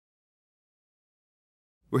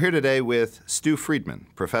We're here today with Stu Friedman,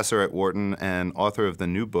 professor at Wharton and author of the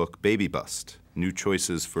new book, Baby Bust: New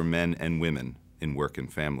Choices for Men and Women in Work and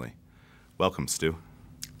Family. Welcome, Stu.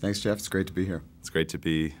 Thanks, Jeff. It's great to be here. It's great to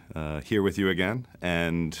be here with you again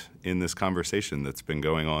and in this conversation that's been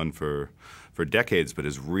going on for decades, but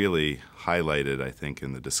is really highlighted, I think,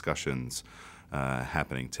 in the discussions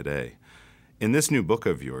happening today. In this new book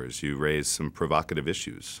of yours, you raise some provocative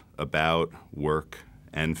issues about work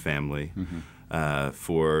and family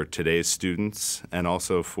for today's students and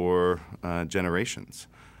also for generations.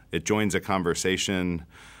 It joins a conversation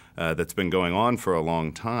that's been going on for a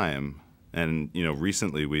long time. And, you know,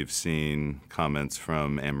 recently we've seen comments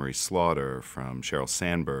from Anne-Marie Slaughter, from Sheryl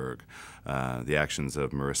Sandberg, the actions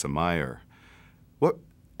of Marissa Mayer.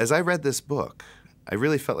 As I read this book, I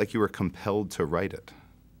really felt like you were compelled to write it.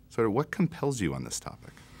 Sort of what compels you on this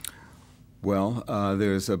topic? Well,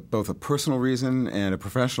 there's both a personal reason and a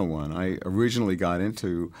professional one. I originally got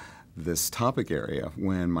into this topic area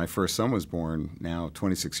when my first son was born, now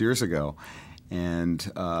 26 years ago. And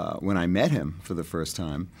when I met him for the first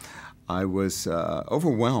time, I was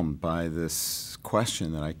overwhelmed by this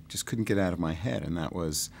question that I just couldn't get out of my head, and that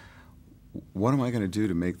was, what am I going to do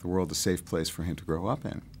to make the world a safe place for him to grow up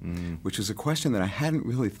in? Which was a question that I hadn't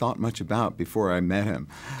really thought much about before I met him.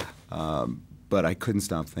 But I couldn't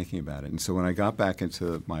stop thinking about it. And so when I got back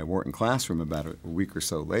into my Wharton classroom about a week or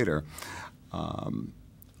so later,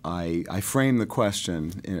 I framed the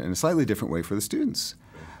question in a slightly different way for the students.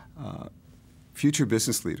 Future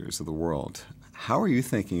business leaders of the world, how are you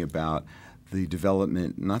thinking about the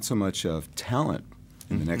development not so much of talent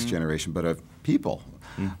in the next generation, but of people?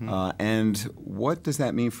 And what does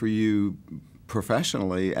that mean for you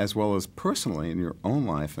professionally as well as personally in your own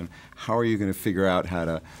life? And how are you going to figure out how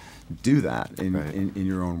to do that in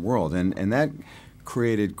your own world? And that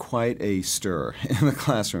created quite a stir in the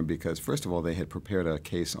classroom because, first of all, they had prepared a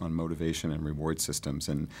case on motivation and reward systems,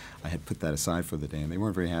 and I had put that aside for the day, and they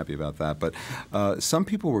weren't very happy about that. But some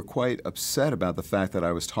people were quite upset about the fact that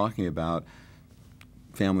I was talking about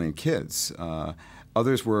family and kids.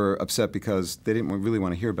 Others were upset because they didn't really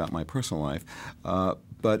want to hear about my personal life.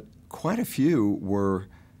 But quite a few were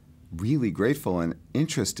really grateful and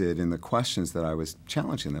interested in the questions that I was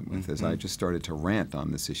challenging them with as I just started to rant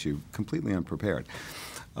on this issue, completely unprepared.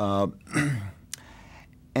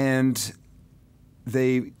 And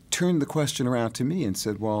they turned the question around to me and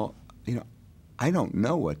said, well, you know, I don't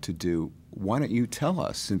know what to do. Why don't you tell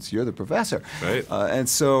us, since you're the professor? Right. And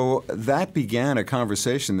so that began a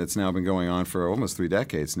conversation that's now been going on for almost 3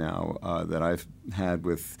 decades now that I've had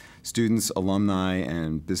with students, alumni,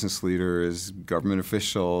 and business leaders, government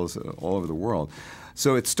officials all over the world.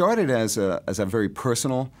 So it started as a very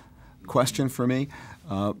personal question for me,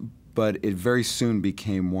 but it very soon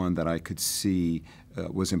became one that I could see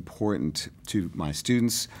was important to my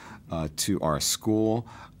students, to our school,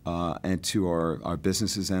 and to our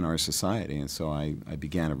businesses and our society. And so I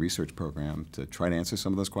began a research program to try to answer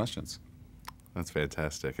some of those questions. That's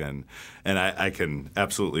fantastic. And I can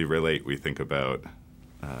absolutely relate. We think about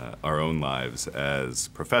our own lives as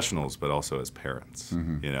professionals, but also as parents.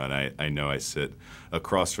 You know, and I know I sit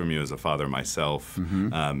across from you as a father myself.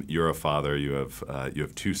 You're a father. You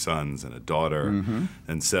have 2 sons and a daughter,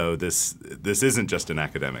 and so this isn't just an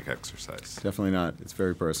academic exercise. Definitely not. It's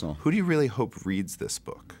very personal. Who do you really hope reads this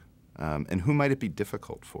book, and who might it be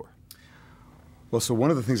difficult for? Well, so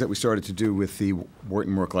one of the things that we started to do with the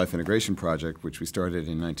Wharton Work Life Integration Project, which we started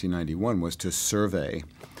in 1991, was to survey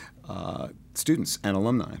students and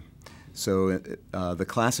alumni. So the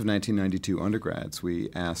class of 1992 undergrads, we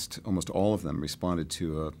asked almost all of them, responded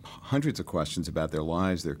to hundreds of questions about their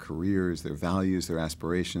lives, their careers, their values, their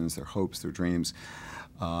aspirations, their hopes, their dreams.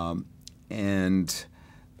 And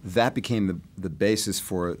that became the basis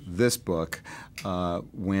for this book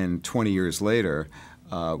when 20 years later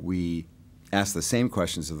we asked the same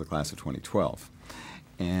questions of the class of 2012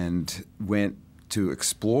 and went to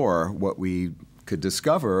explore what we could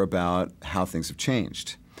discover about how things have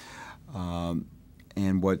changed.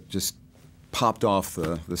 And what just popped off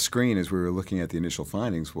the screen as we were looking at the initial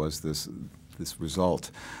findings was this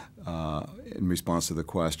result in response to the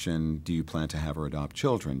question, do you plan to have or adopt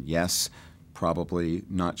children? Yes, probably,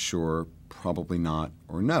 not sure, probably not,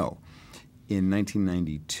 or no. In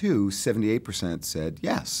 1992, 78% said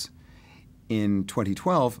yes. In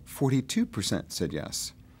 2012, 42% said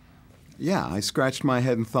yes. Yeah, I scratched my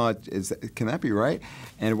head and thought, can that be right?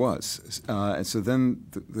 And it was. And so then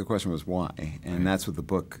the question was why? And that's what the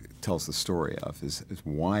book tells the story of, is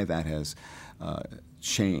why that has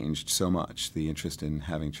changed so much, the interest in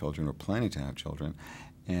having children or planning to have children,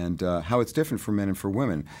 and how it's different for men and for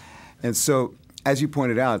women. And so as you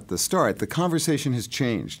pointed out at the start, the conversation has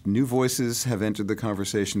changed. New voices have entered the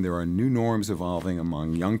conversation. There are new norms evolving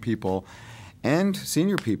among young people and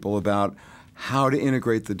senior people about how to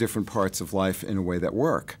integrate the different parts of life in a way that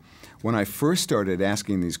work. When I first started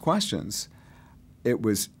asking these questions, it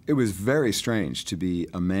was very strange to be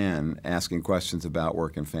a man asking questions about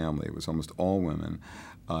work and family. It was almost all women,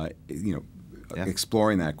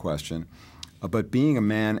 exploring that question. But being a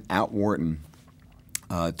man at Wharton,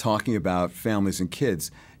 talking about families and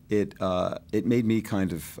kids, it made me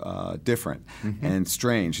kind of different and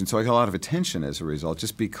strange, and so I got a lot of attention as a result,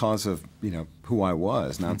 just because of who I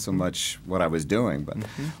was, not so much what I was doing, but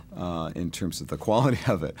in terms of the quality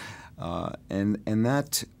of it, and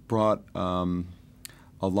that brought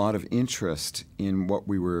a lot of interest in what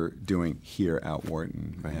we were doing here at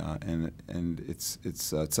Wharton, right. And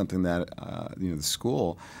it's something that the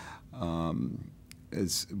school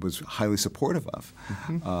was highly supportive of,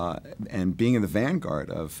 and being in the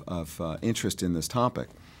vanguard of interest in this topic.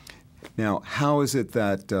 Now, how is it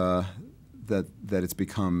that it's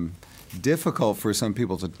become difficult for some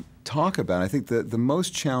people to talk about? I think the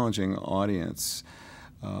most challenging audience,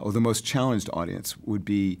 or the most challenged audience, would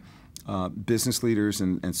be business leaders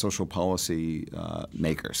and social policy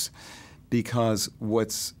makers, because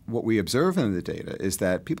what we observe in the data is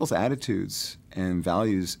that people's attitudes and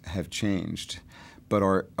values have changed, but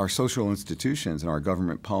our social institutions and our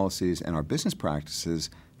government policies and our business practices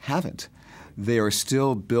haven't. They are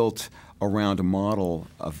still built around a model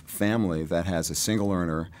of family that has a single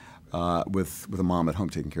earner with a mom at home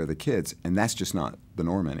taking care of the kids, and that's just not the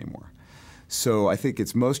norm anymore. So I think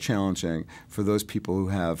it's most challenging for those people who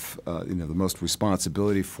have the most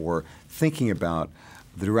responsibility for thinking about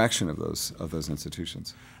the direction of those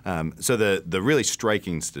institutions. So the really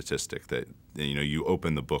striking statistic that you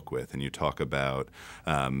open the book with, and you talk about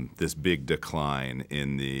this big decline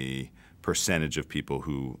in the percentage of people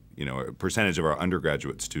who, percentage of our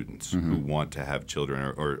undergraduate students who want to have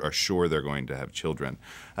children or are sure they're going to have children.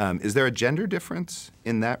 Is there a gender difference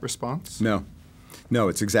in that response? No,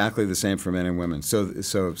 it's exactly the same for men and women.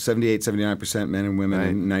 So 78, 79% men and women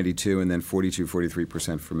in 92, and then 42,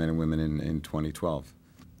 43% for men and women in 2012.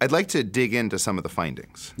 I'd like to dig into some of the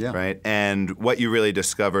findings, yeah. right? And what you really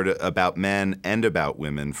discovered about men and about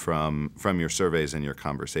women from your surveys and your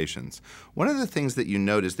conversations. One of the things that you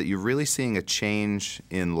note is that you're really seeing a change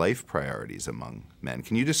in life priorities among men.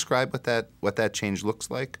 Can you describe what that change looks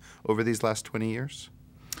like over these last 20 years?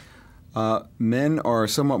 Men are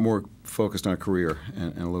somewhat more focused on career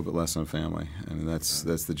and a little bit less on family, and that's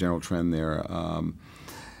the general trend there.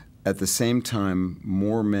 At the same time,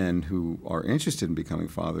 more men who are interested in becoming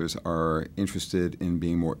fathers are interested in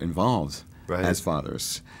being more involved as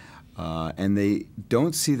fathers, and they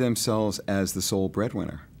don't see themselves as the sole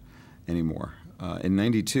breadwinner anymore. In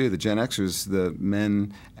 '92, the Gen Xers, the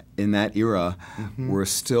men in that era, were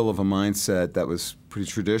still of a mindset that was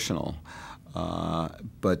pretty traditional.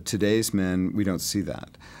 But today's men, we don't see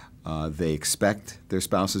that. They expect their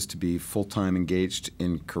spouses to be full-time engaged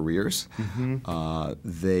in careers.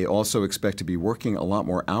 They also expect to be working a lot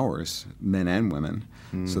more hours, men and women.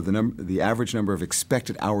 So the average number of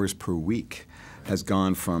expected hours per week has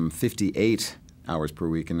gone from 58 hours per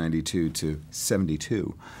week in '92 to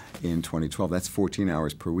 72 in 2012. That's 14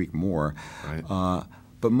 hours per week more. Right.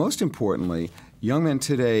 But most importantly, young men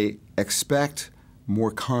today expect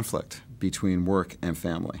more conflict between work and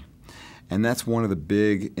family. And that's one of the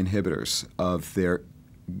big inhibitors of their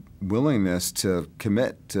willingness to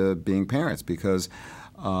commit to being parents, because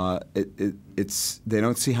they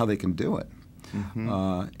don't see how they can do it.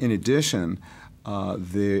 In addition, to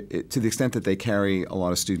the extent that they carry a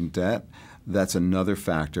lot of student debt, that's another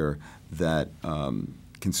factor that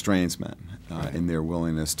constrains men in their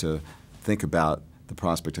willingness to think about the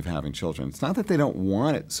prospect of having children. It's not that they don't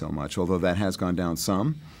want it so much, although that has gone down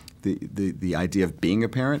some. The idea of being a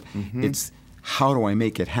parent, it's how do I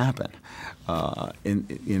make it happen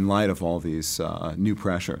in light of all these new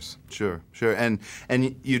pressures. Sure. And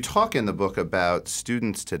you talk in the book about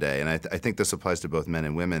students today, and I think this applies to both men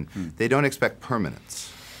and women. They don't expect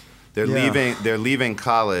permanence. They're leaving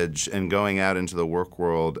college and going out into the work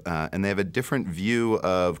world, and they have a different view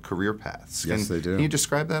of career paths. Yes, they do. Can you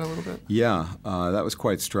describe that a little bit? Yeah, that was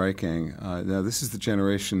quite striking. Now, this is the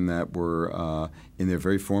generation that were in their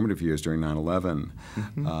very formative years during 9/11,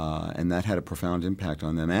 and that had a profound impact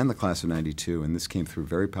on them and the class of '92, and this came through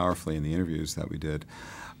very powerfully in the interviews that we did.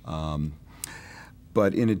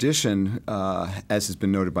 But in addition, as has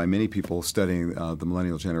been noted by many people studying the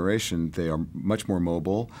millennial generation, they are much more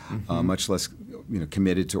mobile, much less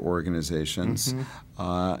committed to organizations.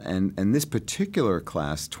 And this particular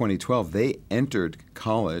class, 2012, they entered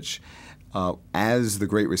college as the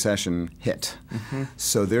Great Recession hit.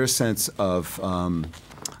 So their sense of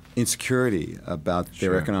insecurity about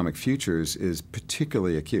their economic futures is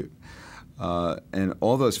particularly acute. And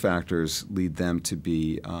all those factors lead them to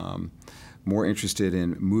be more interested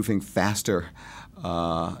in moving faster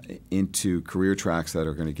into career tracks that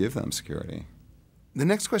are going to give them security. The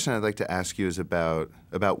next question I'd like to ask you is about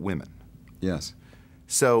women. Yes.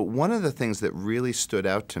 So one of the things that really stood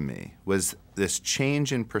out to me was this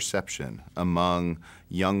change in perception among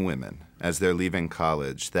young women as they're leaving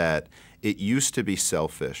college, that it used to be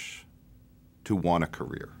selfish to want a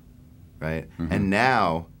career, right? And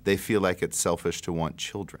now they feel like it's selfish to want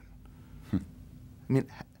children. I mean,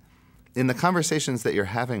 in the conversations that you're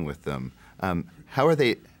having with them, how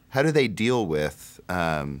do they deal with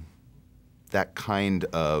that kind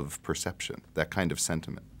of perception, that kind of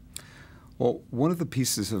sentiment? Well, one of the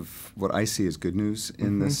pieces of what I see as good news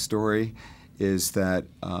in this story is that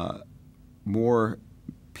more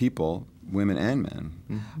people, women and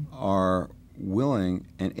men, are willing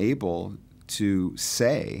and able to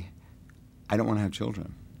say, I don't want to have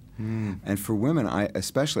children. And for women, I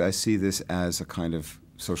see this as a kind of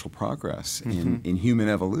social progress in human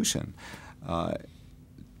evolution.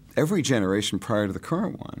 Every generation prior to the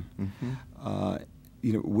current one,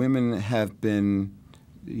 women have been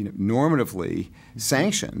normatively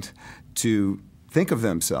sanctioned to think of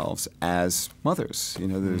themselves as mothers.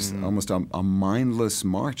 There's almost a mindless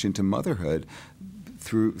march into motherhood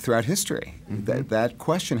throughout history. That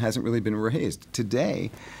question hasn't really been raised.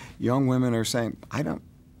 Today, young women are saying, I don't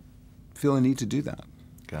feel a need to do that.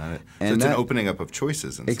 Got it. And so it's an opening up of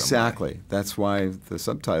choices in some way. Exactly. That's why the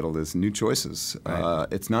subtitle is New Choices. Right.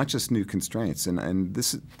 It's not just new constraints. And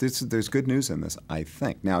there's good news in this, I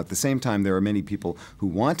think. Now, at the same time, there are many people who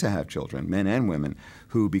want to have children, men and women,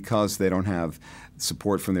 who, because they don't have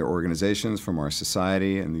support from their organizations, from our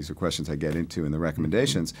society, and these are questions I get into in the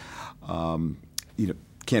recommendations,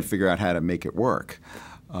 can't figure out how to make it work.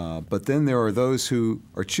 But then there are those who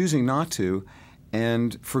are choosing not to,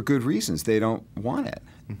 and for good reasons. They don't want it.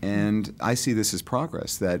 And I see this as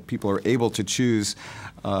progress, that people are able to choose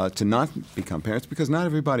to not become parents because not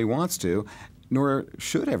everybody wants to, nor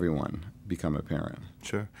should everyone become a parent.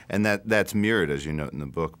 Sure. And that's mirrored, as you note in the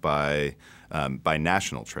book, by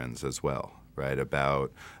national trends as well, right,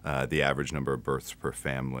 about the average number of births per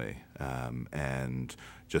family and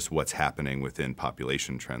just what's happening within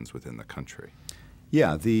population trends within the country.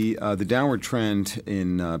 Yeah, the downward trend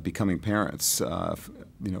in becoming parents,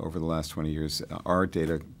 over the last 20 years, our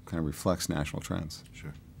data kind of reflects national trends.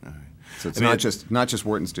 Sure. All right. So it's not just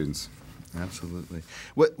Wharton students. Absolutely.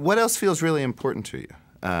 What else feels really important to you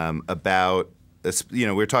about this?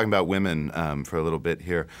 We're talking about women for a little bit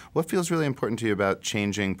here. What feels really important to you about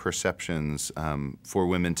changing perceptions for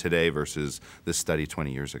women today versus this study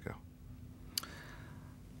 20 years ago?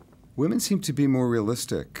 Women seem to be more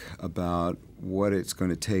realistic about what it's going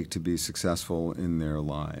to take to be successful in their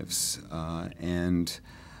lives. And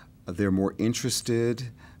they're more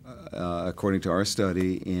interested, according to our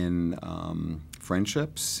study, in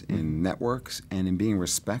friendships, in networks, and in being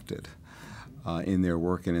respected in their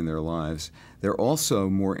work and in their lives. They're also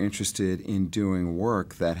more interested in doing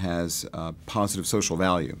work that has positive social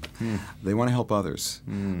value. They want to help others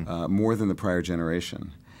more than the prior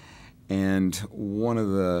generation. And one of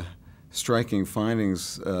the striking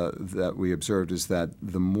findings that we observed is that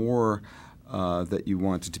the more that you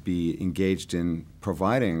wanted to be engaged in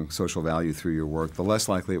providing social value through your work, the less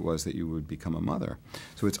likely it was that you would become a mother.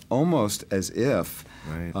 So it's almost as if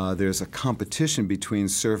there's a competition between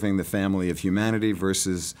serving the family of humanity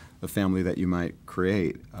versus the family that you might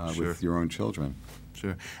create with your own children.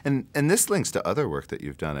 Sure. And this links to other work that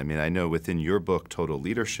you've done. I mean, I know within your book, Total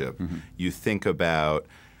Leadership, you think about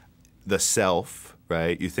the self,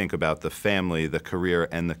 right? You think about the family, the career,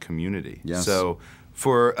 and the community. Yes. So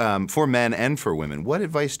for men and for women, what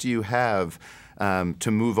advice do you have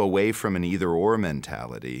to move away from an either-or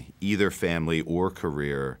mentality, either family or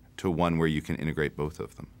career, to one where you can integrate both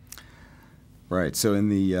of them? Right. So in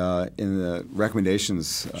the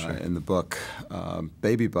recommendations in the book,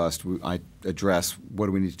 Baby Bust, I address what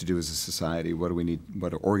do we need to do as a society, what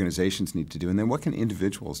do organizations need to do, and then what can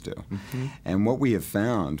individuals do. And what we have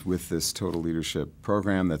found with this Total Leadership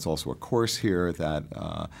program, that's also a course here that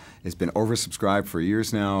has been oversubscribed for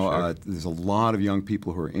years now. There's a lot of young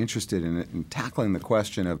people who are interested in it and tackling the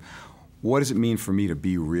question of, what does it mean for me to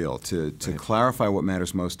be real, to clarify what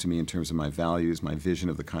matters most to me in terms of my values, my vision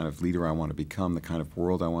of the kind of leader I want to become, the kind of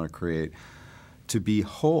world I want to create, to be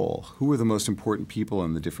whole? Who are the most important people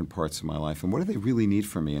in the different parts of my life, and what do they really need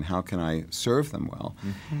from me, and how can I serve them well?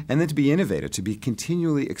 And then to be innovative, to be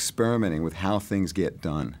continually experimenting with how things get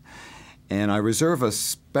done. And I reserve a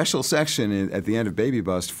special section at the end of Baby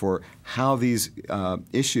Bust for how these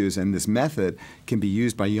issues and this method can be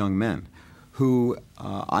used by young men who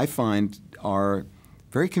I find are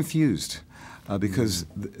very confused because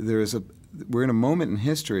we're in a moment in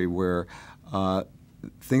history where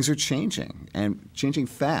things are changing and changing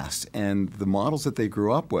fast, and the models that they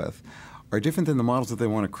grew up with are different than the models that they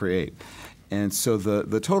want to create. And so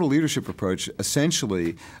the total leadership approach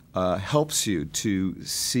essentially helps you to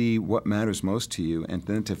see what matters most to you and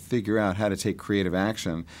then to figure out how to take creative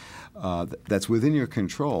action that's within your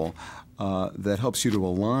control that helps you to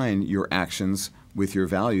align your actions with your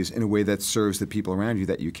values in a way that serves the people around you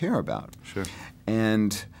that you care about. Sure.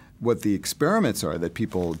 And what the experiments are that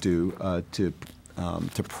people do to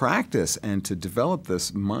practice and to develop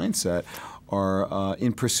this mindset are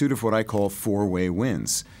in pursuit of what I call four-way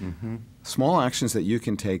wins. Mm-hmm. Small actions that you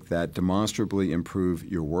can take that demonstrably improve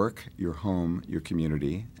your work, your home, your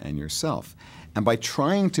community, and yourself. And by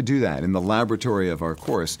trying to do that in the laboratory of our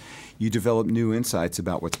course, you develop new insights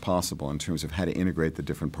about what's possible in terms of how to integrate the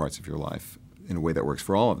different parts of your life in a way that works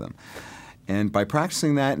for all of them. And by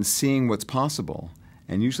practicing that and seeing what's possible,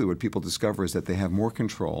 and usually what people discover is that they have more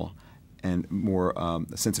control and more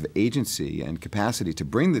a sense of agency and capacity to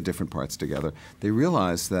bring the different parts together, they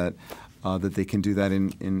realize that that they can do that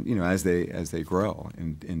as they grow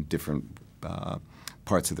in different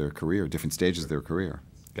parts of their career, different stages of their career.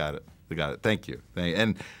 Got it. Thank you.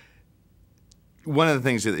 And one of the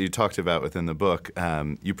things that you talked about within the book,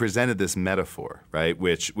 you presented this metaphor, right,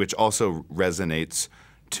 which also resonates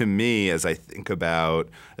to me as I think about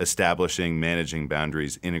establishing, managing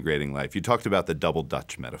boundaries, integrating life. You talked about the double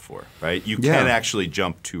Dutch metaphor, right? You can actually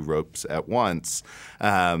jump two ropes at once.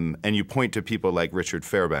 And you point to people like Richard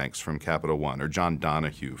Fairbanks from Capital One or John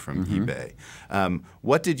Donahue from eBay.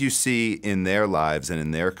 What did you see in their lives and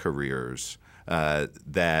in their careers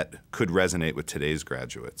that could resonate with today's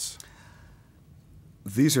graduates?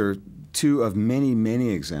 These are two of many, many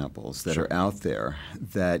examples that are out there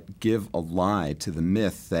that give a lie to the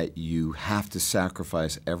myth that you have to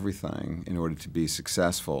sacrifice everything in order to be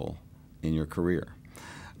successful in your career.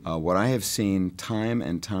 What I have seen time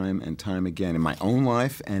and time and time again in my own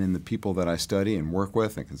life and in the people that I study and work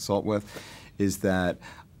with and consult with is that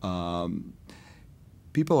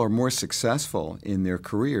people are more successful in their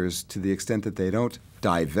careers to the extent that they don't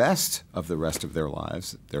divest of the rest of their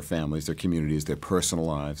lives, their families, their communities, their personal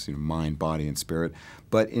lives, mind, body, and spirit.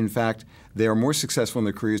 But in fact, they are more successful in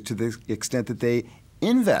their careers to the extent that they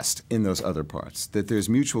invest in those other parts, that there's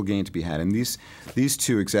mutual gain to be had. And these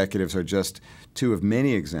two executives are just two of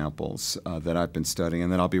many examples that I've been studying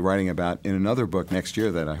and that I'll be writing about in another book next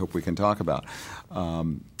year that I hope we can talk about.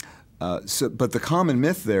 But the common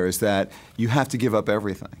myth there is that you have to give up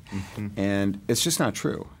everything. Mm-hmm. And it's just not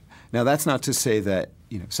true. Now, that's not to say that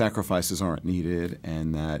sacrifices aren't needed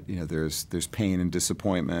and that there's pain and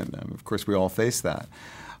disappointment. And of course, we all face that.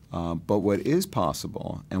 But what is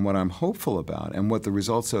possible and what I'm hopeful about and what the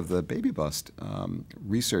results of the Baby Bust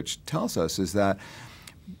research tells us is that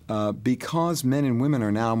because men and women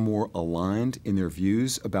are now more aligned in their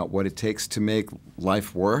views about what it takes to make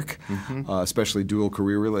life work, especially dual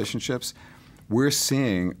career relationships, we're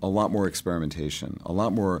seeing a lot more experimentation, a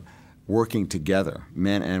lot more working together,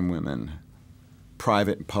 men and women,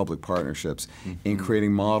 private and public partnerships, in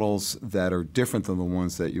creating models that are different than the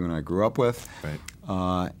ones that you and I grew up with,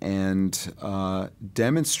 and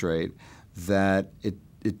demonstrate that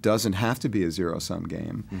it doesn't have to be a zero-sum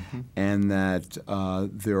game, and that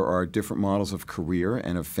there are different models of career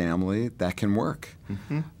and of family that can work.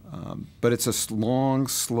 But it's a long,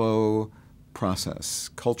 slow process.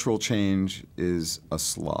 Cultural change is a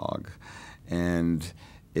slog, and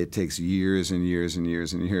it takes years and years and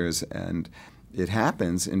years and years, and it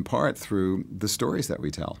happens in part through the stories that we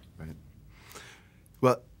tell. Right.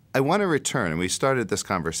 Well, I want to return, and we started this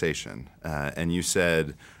conversation, and you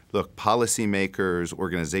said, look, policymakers,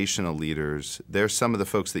 organizational leaders, they're some of the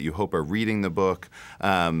folks that you hope are reading the book,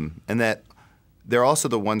 and that they're also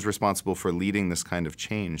the ones responsible for leading this kind of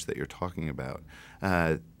change that you're talking about.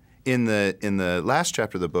 In the last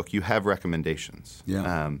chapter of the book, you have recommendations.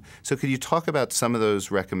 So could you talk about some of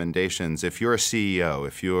those recommendations? If you're a CEO,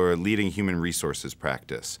 if you're leading human resources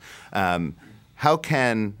practice, how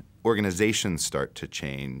can organizations start to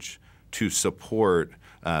change to support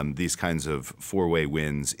these kinds of four-way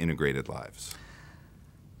wins, integrated lives?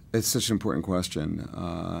 It's such an important question.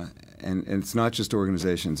 And it's not just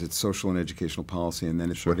organizations, it's social and educational policy, and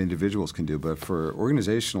then it's what individuals can do. But for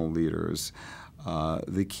organizational leaders,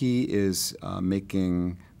 the key is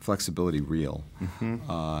making flexibility real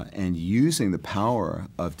and using the power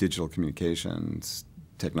of digital communications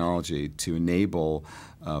technology to enable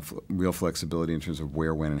real flexibility in terms of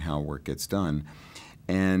where, when, and how work gets done.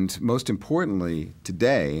 And most importantly,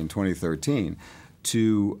 today in 2013,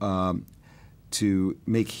 to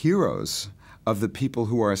make heroes of the people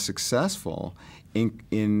who are successful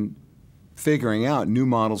in figuring out new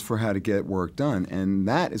models for how to get work done. And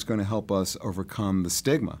that is going to help us overcome the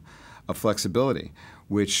stigma of flexibility,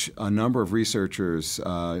 which a number of researchers,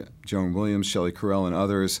 Joan Williams, Shelley Carell, and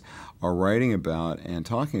others, are writing about and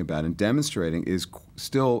talking about and demonstrating is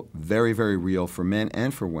still very, very real for men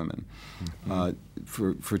and for women.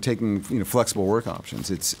 For taking flexible work options,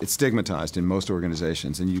 it's stigmatized in most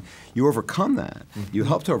organizations, and you overcome that. You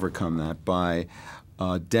help to overcome that by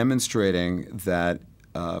demonstrating that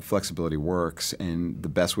flexibility works, and the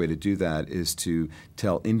best way to do that is to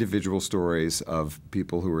tell individual stories of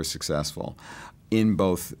people who are successful in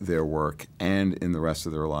both their work and in the rest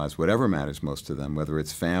of their lives, whatever matters most to them, whether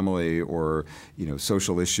it's family or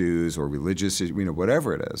social issues or religious,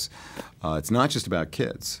 whatever it is. It's not just about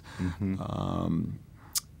kids,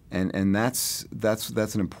 and that's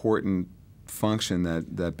an important function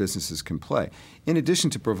that businesses can play. In addition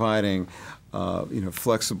to providing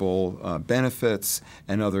flexible benefits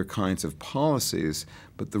and other kinds of policies,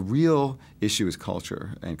 but the real issue is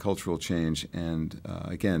culture and cultural change. And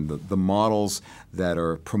again, the models that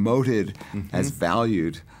are promoted as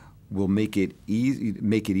valued will make it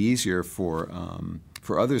easier for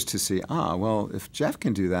others to see. Well, if Jeff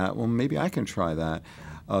can do that, well, maybe I can try that.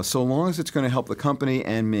 So long as it's going to help the company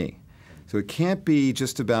and me. So it can't be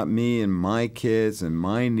just about me and my kids and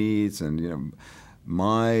my needs and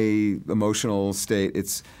my emotional state.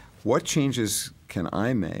 It's what changes can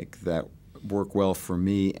I make that work well for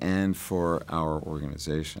me and for our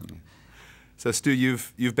organization. So Stu,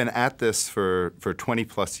 you've been at this for 20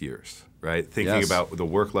 plus years, right? Thinking about the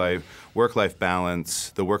work-life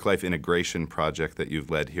balance, the work-life integration project that you've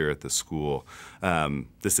led here at the school.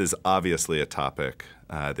 This is obviously a topic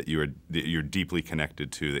that you're deeply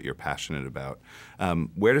connected to, that you're passionate about.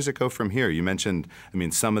 Where does it go from here? You mentioned,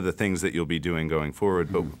 some of the things that you'll be doing going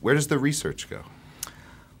forward, but where does the research go?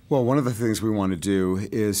 Well, one of the things we want to do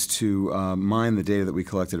is to mine the data that we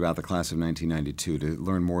collected about the class of 1992 to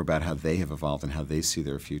learn more about how they have evolved and how they see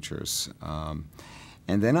their futures.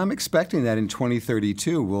 And then I'm expecting that in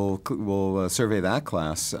 2032 we'll survey that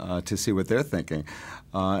class to see what they're thinking,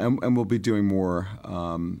 and we'll be doing more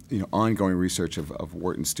ongoing research of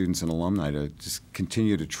Wharton students and alumni to just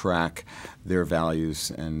continue to track their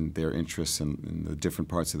values and their interests in the different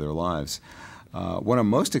parts of their lives. What I'm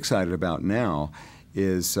most excited about now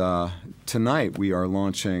is tonight we are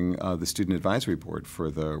launching the Student Advisory Board for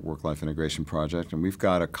the Work-Life Integration Project, and we've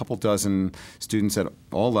got a couple dozen students at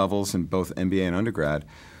all levels in both MBA and undergrad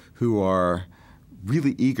who are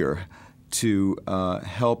really eager to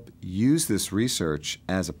help use this research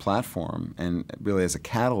as a platform and really as a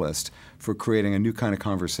catalyst for creating a new kind of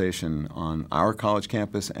conversation on our college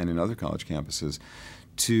campus and in other college campuses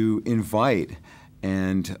to invite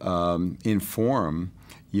and inform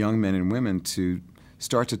young men and women to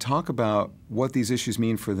start to talk about what these issues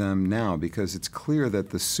mean for them now, because it's clear that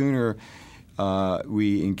the sooner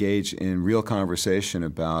we engage in real conversation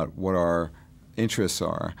about what our interests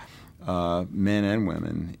are, men and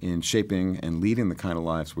women, in shaping and leading the kind of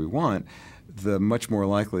lives we want, the much more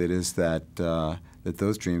likely it is that that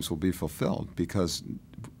those dreams will be fulfilled, because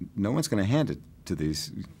no one's going to hand it to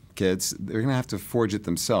these kids. They're going to have to forge it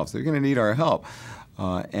themselves. They're going to need our help.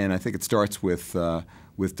 And I think it starts with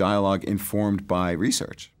dialogue informed by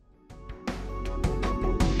research.